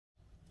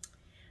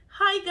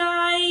Hi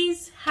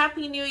guys,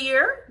 happy new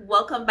year.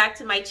 Welcome back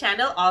to my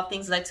channel, All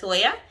Things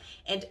Latoya.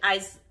 And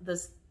as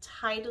the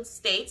title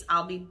states,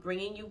 I'll be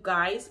bringing you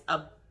guys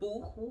a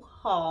Boohoo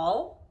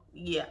haul.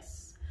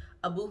 Yes,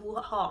 a Boohoo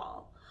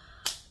haul.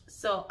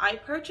 So I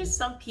purchased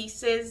some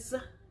pieces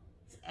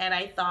and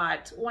I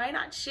thought, why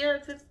not share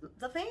it with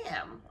the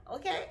fam?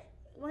 Okay,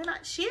 why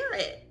not share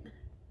it?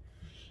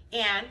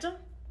 And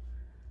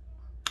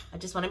I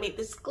just want to make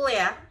this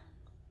clear.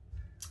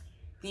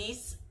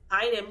 These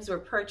items were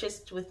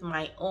purchased with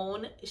my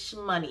own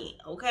money,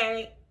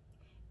 okay?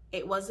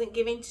 It wasn't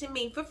given to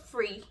me for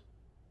free.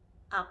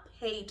 I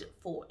paid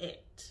for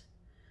it.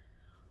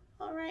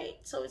 All right,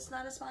 so it's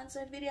not a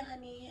sponsored video,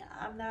 honey.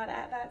 I'm not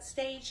at that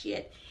stage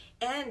yet.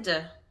 And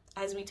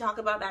as we talk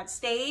about that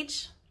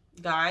stage,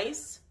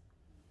 guys,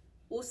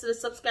 who's the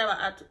subscriber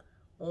at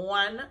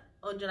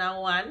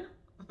 101?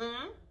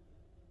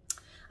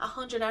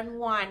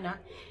 101.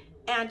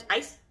 And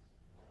I see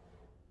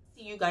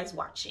you guys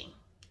watching.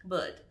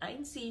 But I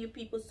didn't see you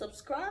people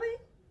subscribing.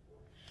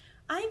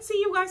 I didn't see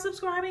you guys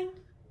subscribing.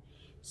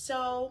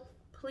 So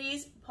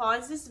please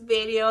pause this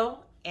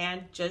video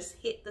and just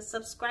hit the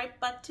subscribe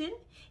button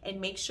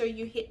and make sure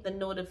you hit the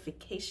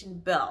notification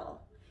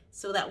bell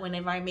so that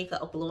whenever I make an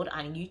upload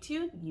on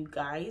YouTube, you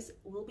guys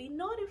will be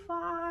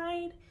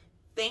notified.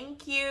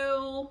 Thank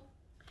you.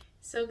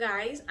 So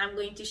guys, I'm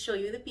going to show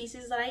you the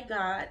pieces that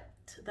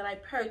I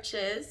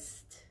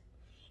purchased.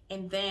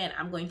 And then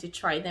I'm going to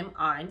try them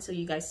on so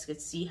you guys could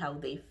see how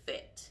they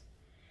fit.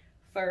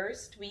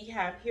 First, we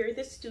have here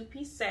this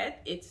two-piece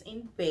set. It's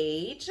in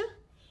beige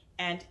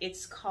and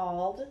it's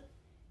called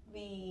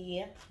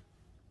the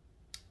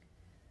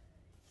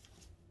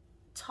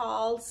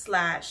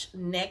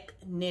tall/neck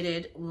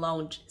knitted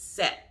lounge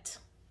set.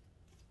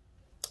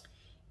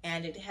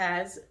 And it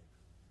has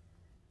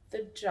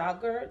the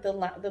jogger,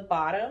 the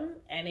bottom,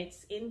 and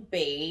it's in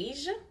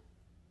beige.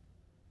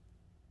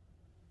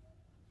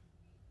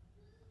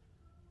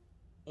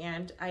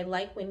 And I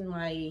like when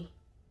my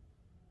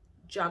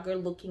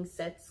jogger looking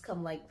sets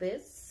come like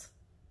this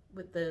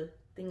with the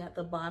thing at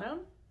the bottom.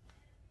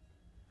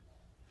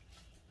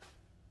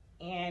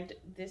 And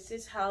this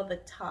is how the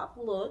top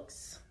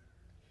looks.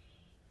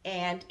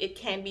 And it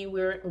can be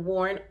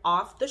worn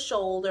off the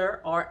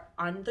shoulder or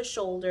on the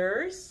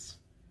shoulders,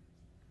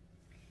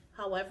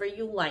 however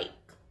you like.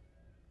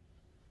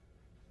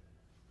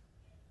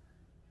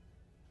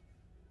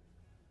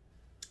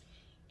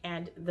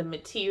 And the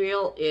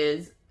material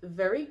is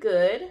very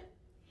good,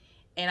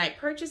 and I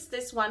purchased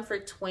this one for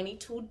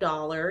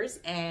 $22,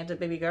 and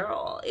baby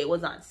girl, it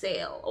was on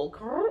sale.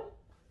 Okay,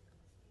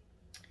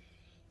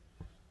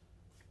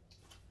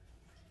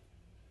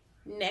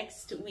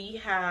 next we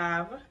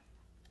have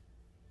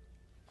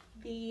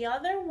the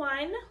other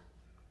one,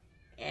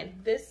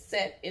 and this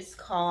set is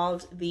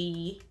called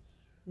the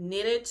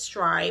knitted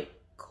stripe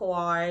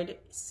cord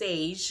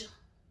sage.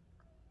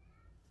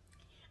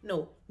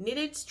 No,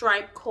 knitted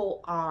stripe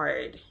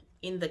cord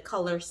in the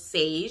color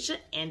sage,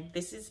 and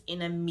this is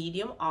in a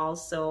medium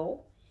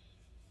also.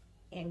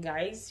 And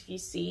guys, if you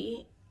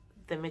see,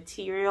 the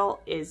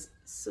material is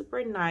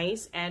super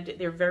nice and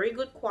they're very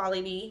good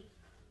quality.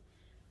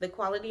 The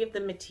quality of the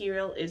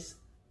material is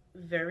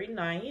very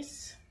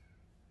nice.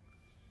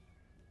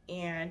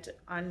 And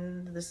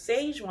on the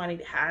sage one,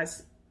 it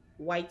has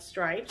white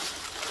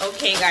stripes.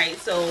 Okay guys,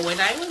 so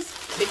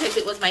because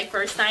it was my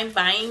first time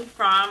buying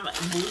from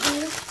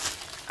Boohoo,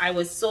 I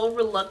was so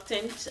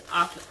reluctant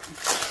of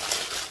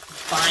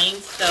buying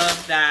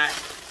stuff that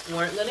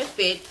weren't gonna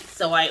fit,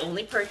 so I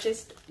only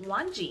purchased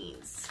one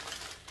jeans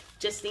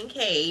just in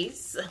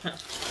case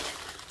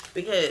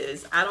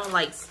because I don't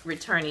like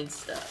returning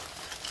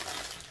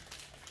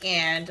stuff.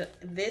 And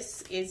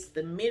this is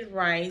the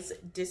mid-rise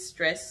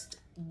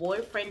distressed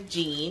boyfriend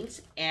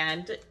jeans,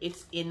 and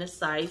it's in a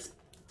size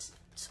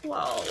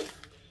 12,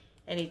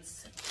 and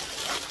it's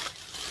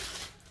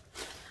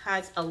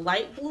has a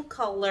light blue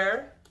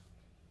color,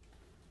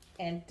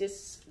 and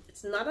it's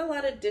not a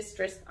lot of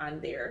distress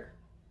on there.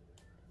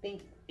 I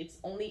think it's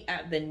only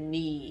at the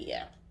knee.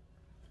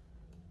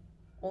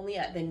 Only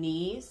at the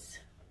knees.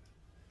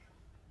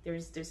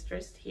 There's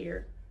distress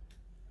here.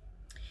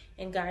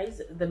 And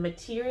guys, the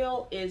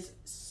material is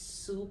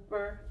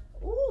super,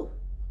 ooh,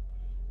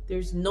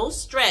 there's no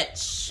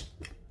stretch.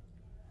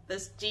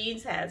 This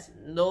jeans has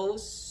no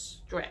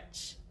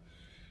stretch.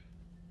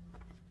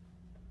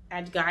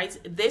 And guys,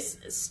 this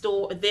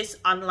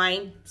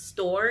online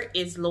store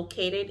is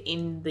located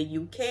in the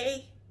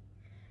UK.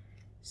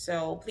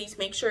 So please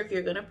make sure if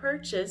you're gonna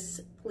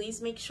purchase,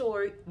 please make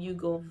sure you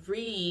go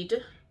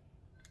read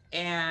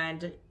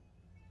and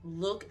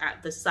look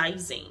at the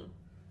sizing,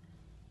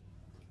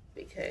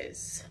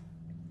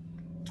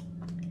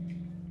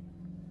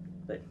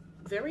 but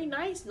very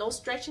nice, no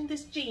stretch in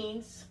this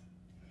jeans.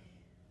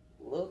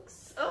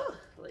 Looks, oh,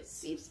 let's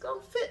see if it's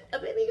gonna fit a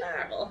baby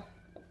girl,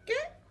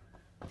 okay?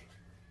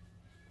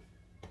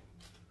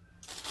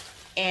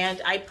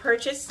 And I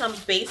purchased some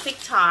basic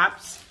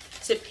tops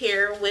to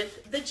pair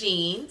with the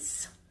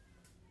jeans.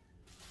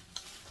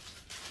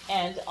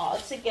 And all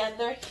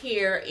together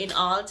here,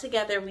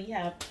 we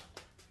have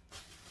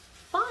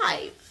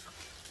 $5.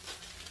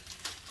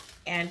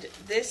 And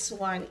this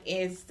one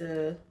is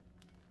the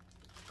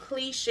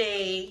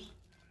cliche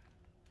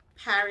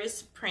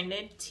Paris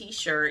printed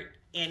t-shirt,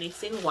 and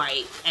it's in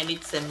white, and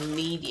it's a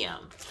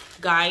medium.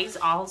 Guys,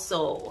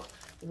 also,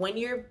 when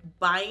you're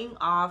buying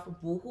off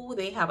Boohoo,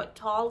 they have a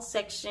tall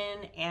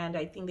section, and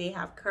I think they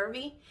have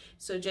curvy.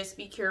 So just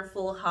be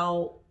careful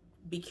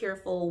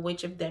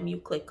which of them you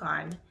click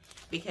on,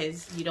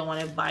 because you don't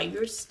want to buy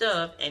your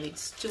stuff and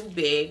it's too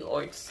big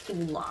or it's too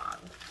long.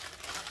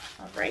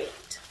 All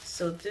right,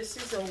 so this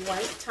is a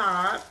white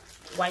top,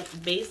 white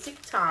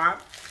basic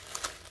top.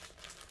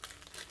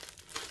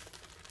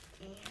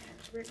 And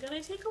we're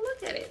gonna take a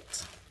look at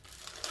it.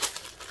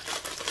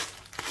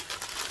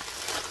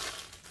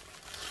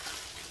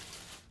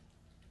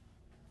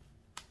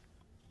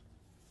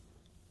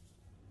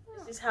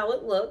 This is how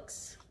it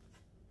looks.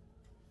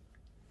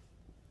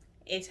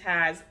 It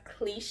has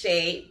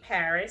cliche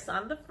Paris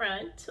on the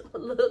front.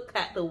 Look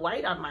at the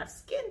white on my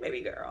skin,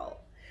 baby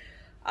girl.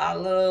 I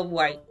love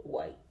white.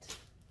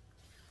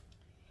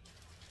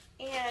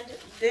 And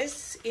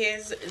this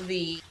is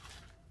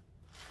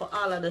for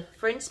all of the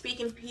French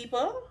speaking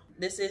people,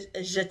 this is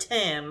je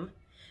t'aime.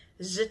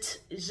 Je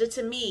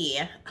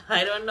t'aime.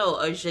 I don't know,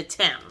 or je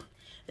t'aime.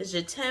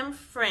 Je t'aime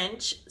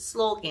French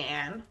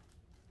slogan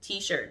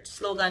t-shirt.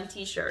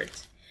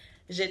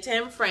 Je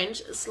t'aime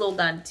French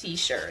slogan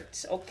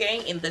t-shirt,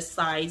 okay, in the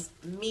size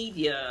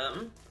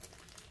medium.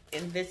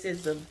 And this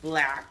is a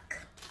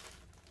black.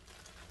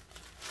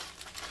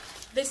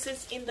 This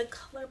is in the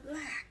color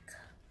black.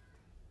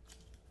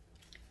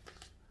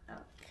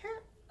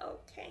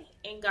 Okay.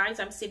 And guys,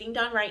 I'm sitting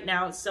down right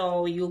now,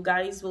 so you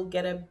guys will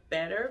get a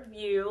better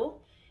view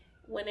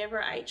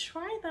whenever I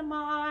try them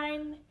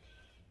on.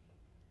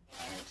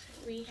 And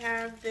we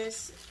have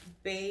this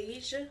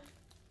beige.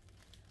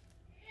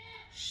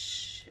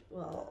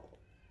 Well,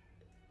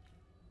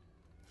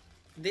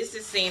 this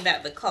is saying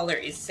that the color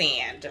is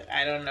sand.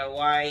 I don't know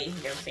why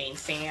they're saying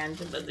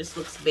sand, but this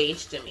looks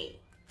beige to me.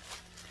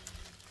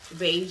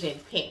 Beige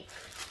and pink.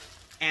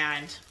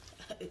 And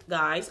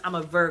guys, I'm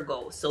a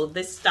Virgo, so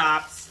this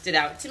top stood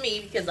out to me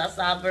because I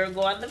saw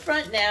Virgo on the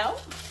front now.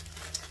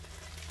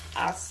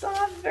 I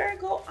saw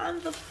Virgo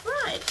on the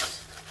front.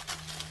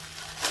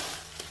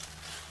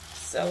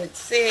 So it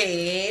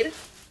said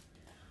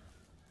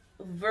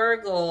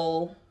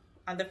Virgo.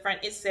 On the front,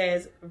 it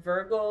says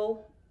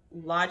Virgo,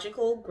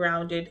 logical,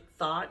 grounded,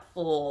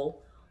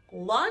 thoughtful.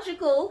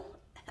 Logical,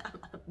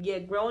 yeah,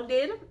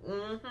 grounded.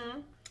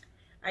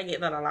 I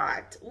get that a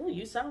lot. Oh,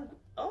 you sound,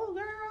 oh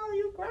girl,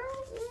 you ground.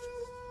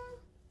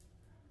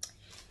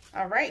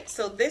 All right,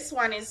 so this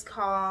one is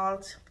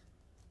called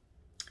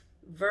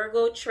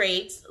Virgo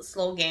Traits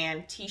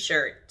Slogan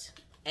T-shirt,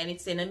 and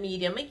it's in a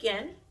medium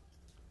again.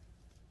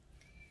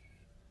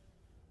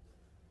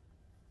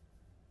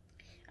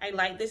 I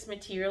like this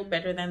material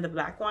better than the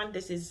black one.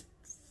 This is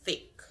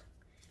thick.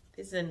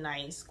 This is a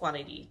nice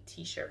quality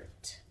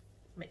t-shirt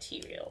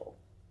material.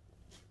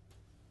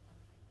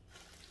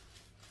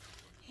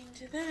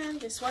 And then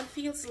this one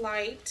feels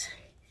light.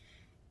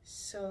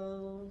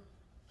 So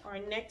our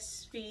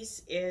next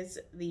piece is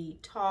the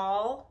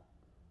tall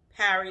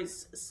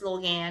Paris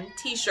slogan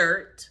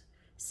t-shirt.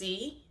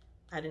 See,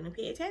 I didn't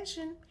pay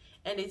attention.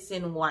 And it's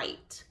in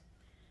white.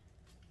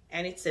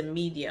 And it's a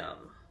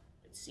medium.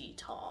 Let's see,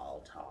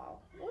 tall.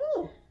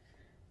 Ooh,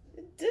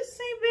 this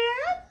ain't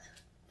bad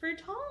for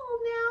tall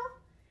now.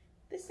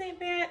 This ain't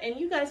bad. And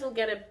you guys will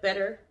get a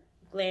better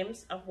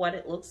glimpse of what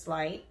it looks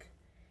like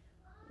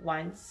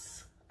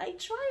once I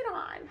try it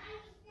on.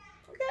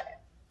 Okay.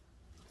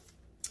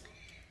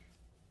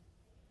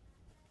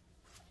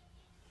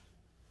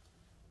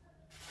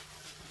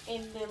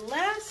 And then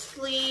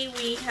lastly,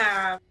 we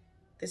have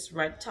this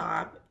red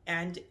top,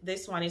 and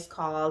this one is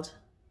called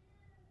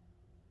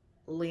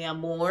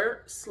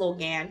L'Amour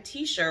slogan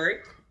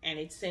t-shirt, and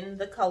it's in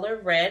the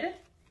color red,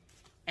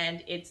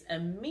 and it's a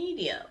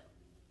medium.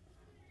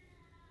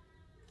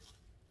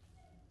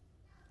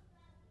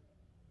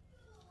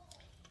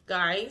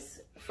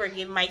 Guys,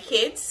 forgive my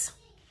kids.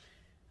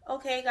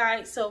 Okay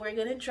guys, so we're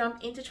gonna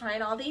jump into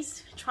trying on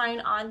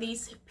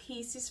these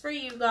pieces for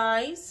you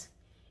guys,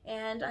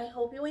 and I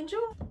hope you enjoy.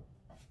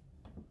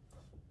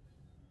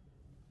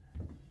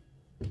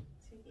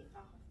 Take it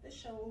off the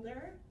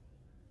shoulder.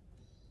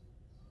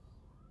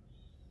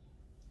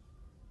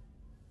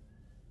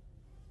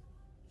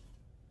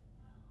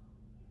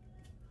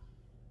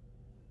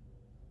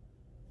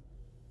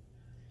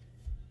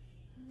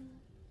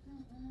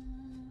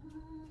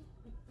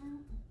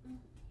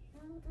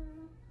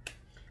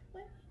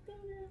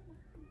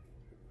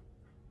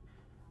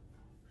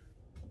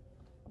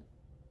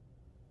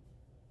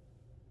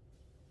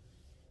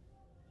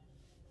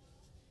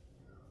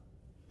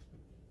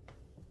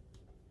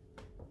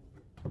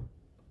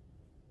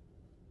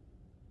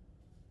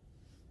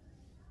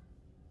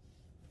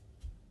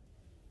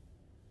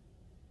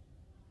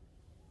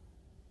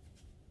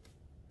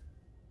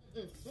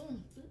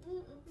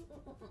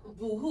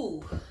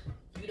 Boohoo,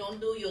 you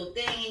don't do your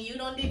thing. You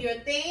don't do your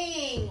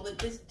thing with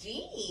this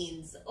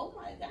jeans. Oh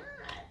my God.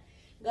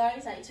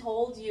 Guys, I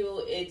told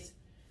you it's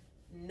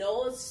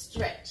no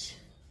stretch.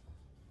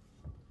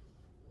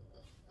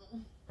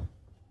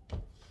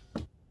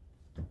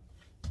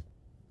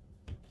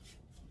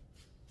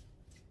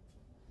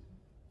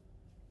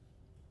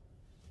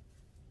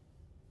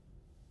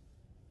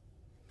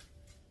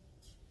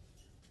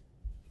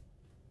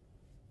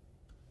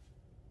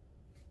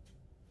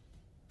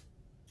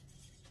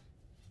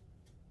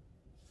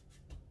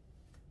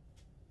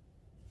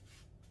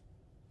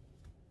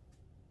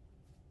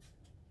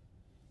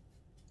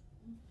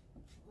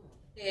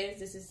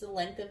 This is the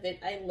length of it.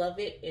 I love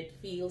it. It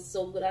feels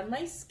so good on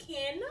my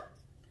skin.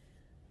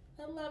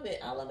 I love it.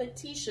 I love a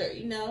t-shirt,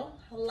 you know.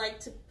 I like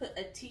to put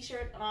a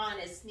t-shirt on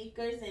and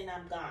sneakers and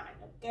I'm gone,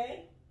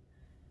 okay?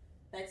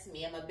 That's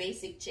me. I'm a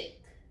basic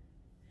chick.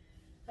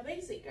 A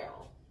basic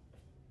girl.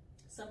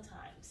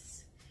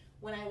 Sometimes.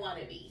 When I want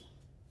to be.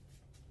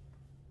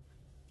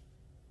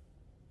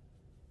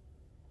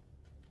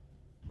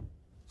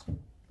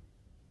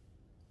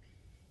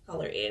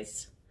 Color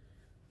is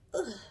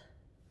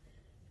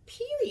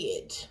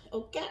period.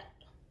 Okay.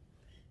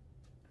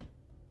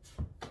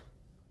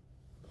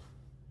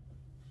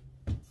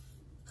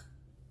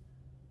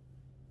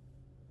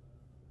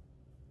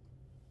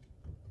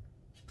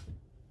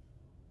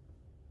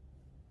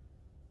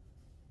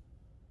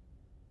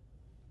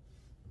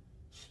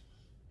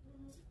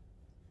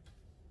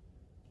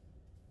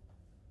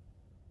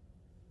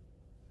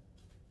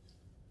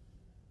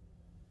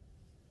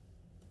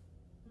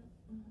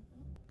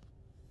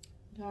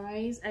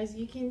 Guys, as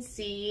you can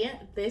see,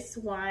 this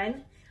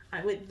one,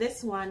 with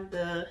this one,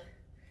 the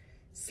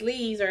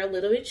sleeves are a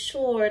little bit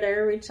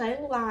shorter, which I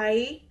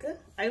like.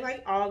 I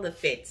like all the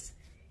fits.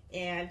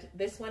 And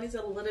this one is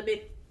a little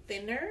bit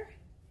thinner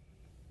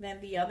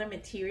than the other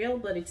material,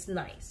 but it's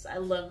nice. I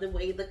love the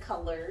way the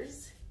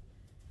colors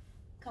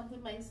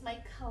complements my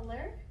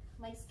color,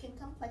 my skin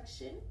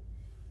complexion,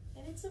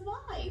 and it's a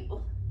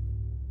vibe.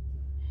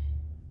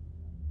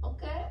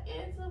 Okay,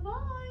 it's a vibe.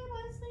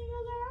 I see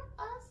you, girl.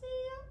 I see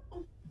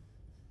you.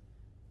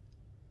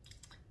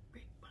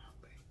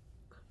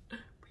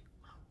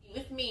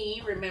 With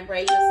me, remember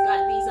I just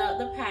got these out of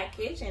the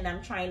package and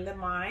I'm trying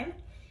them on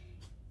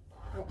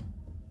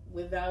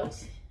without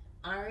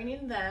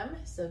ironing them,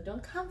 so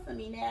don't come for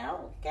me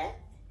now, okay?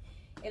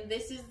 And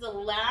this is the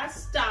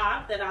last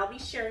stop that I'll be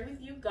sharing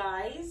with you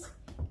guys,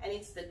 and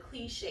it's the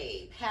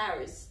cliche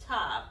Paris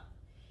top.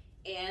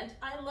 And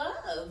I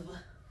love.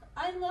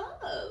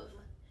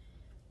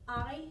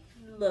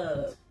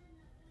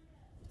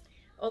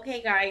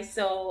 Okay guys,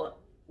 so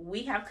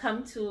we have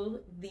come to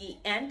the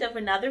end of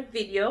another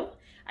video.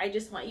 I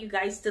just want you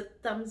guys to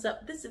thumbs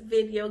up this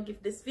video,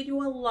 give this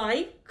video a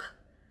like.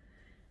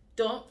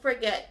 Don't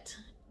forget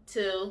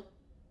to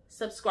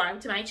subscribe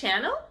to my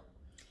channel,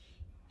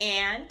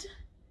 and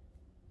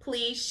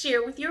please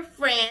share with your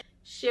friends.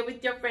 Share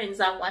with your friends.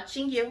 I'm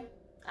watching you.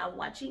 I'm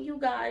watching you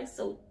guys,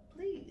 so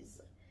please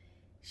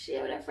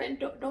share with a friend.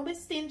 Don't be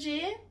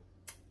stingy.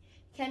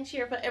 Can't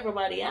share for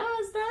everybody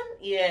else then.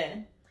 Yeah.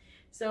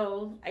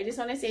 So I just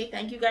want to say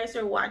thank you guys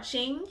for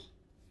watching,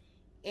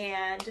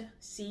 and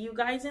see you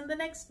guys in the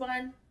next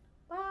one.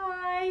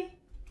 Bye.